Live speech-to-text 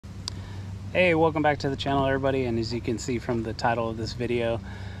Hey, welcome back to the channel, everybody. And as you can see from the title of this video,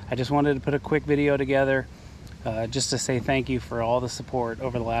 I just wanted to put a quick video together just to say thank you for all the support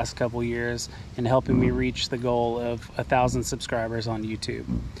over the last couple years in helping me reach the goal of 1,000 subscribers on YouTube.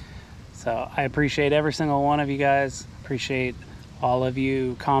 So I appreciate every single one of you guys. Appreciate all of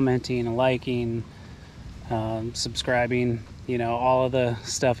you commenting and liking, subscribing, you know, all of the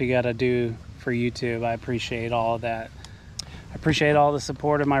stuff you got to do for YouTube. I appreciate all of that. I appreciate all the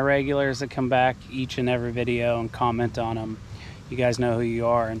support of my regulars that come back each and every video and comment on them. You guys know who you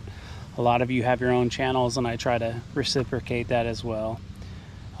are, and a lot of you have your own channels, and I try to reciprocate that as well.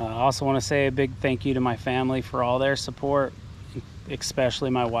 I also want to say a big thank you to my family for all their support, especially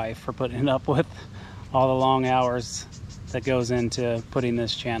my wife for putting up with all the long hours that goes into putting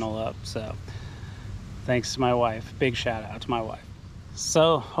this channel up. So thanks to my wife. Big shout out to my wife.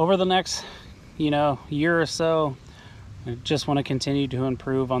 So over the next, year or so, I just want to continue to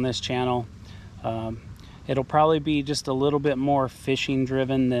improve on this channel. It'll probably be just a little bit more fishing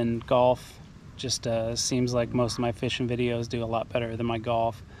driven than golf. Just seems like most of my fishing videos do a lot better than my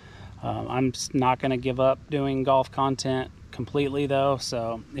golf. I'm not going to give up doing golf content completely though,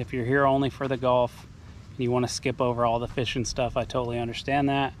 so if you're here only for the golf and you want to skip over all the fishing stuff, I totally understand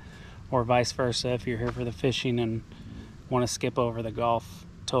that. Or vice versa, if you're here for the fishing and want to skip over the golf,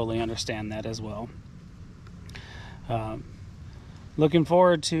 totally understand that as well. Looking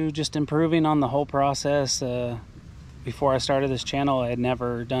forward to just improving on the whole process. Before I started this channel, I had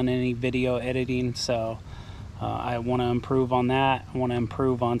never done any video editing, so I want to improve on that. I want to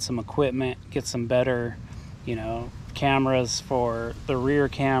improve on some equipment, get some better, cameras for the rear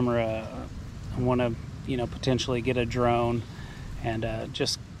camera. I want to, potentially get a drone and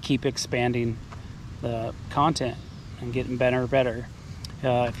just keep expanding the content and getting better and better.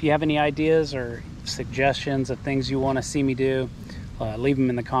 If you have any ideas or suggestions of things you want to see me do, leave them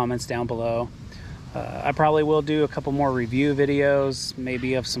in the comments down below. I probably will do a couple more review videos,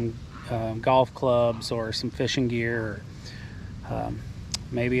 maybe of some golf clubs or some fishing gear. Or,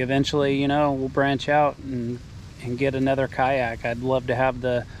 maybe eventually, we'll branch out and get another kayak. I'd love to have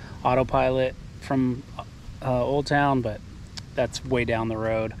the autopilot from Old Town, but that's way down the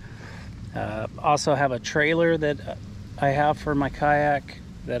road. Also have a trailer that I have for my kayak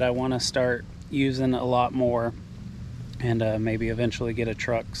that I want to start using a lot more, and maybe eventually get a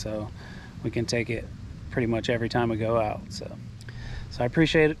truck so we can take it pretty much every time we go out. So I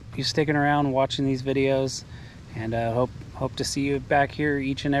appreciate you sticking around and watching these videos, and hope to see you back here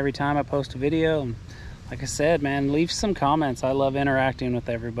each and every time I post a video. And like I said, man, leave some comments. I love interacting with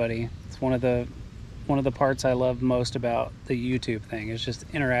everybody. It's one of the parts I love most about the YouTube thing, is just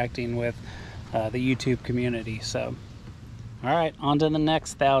interacting with the YouTube community. So all right, on to the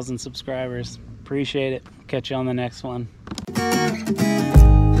next 1,000 subscribers. Appreciate it. Catch you on the next one.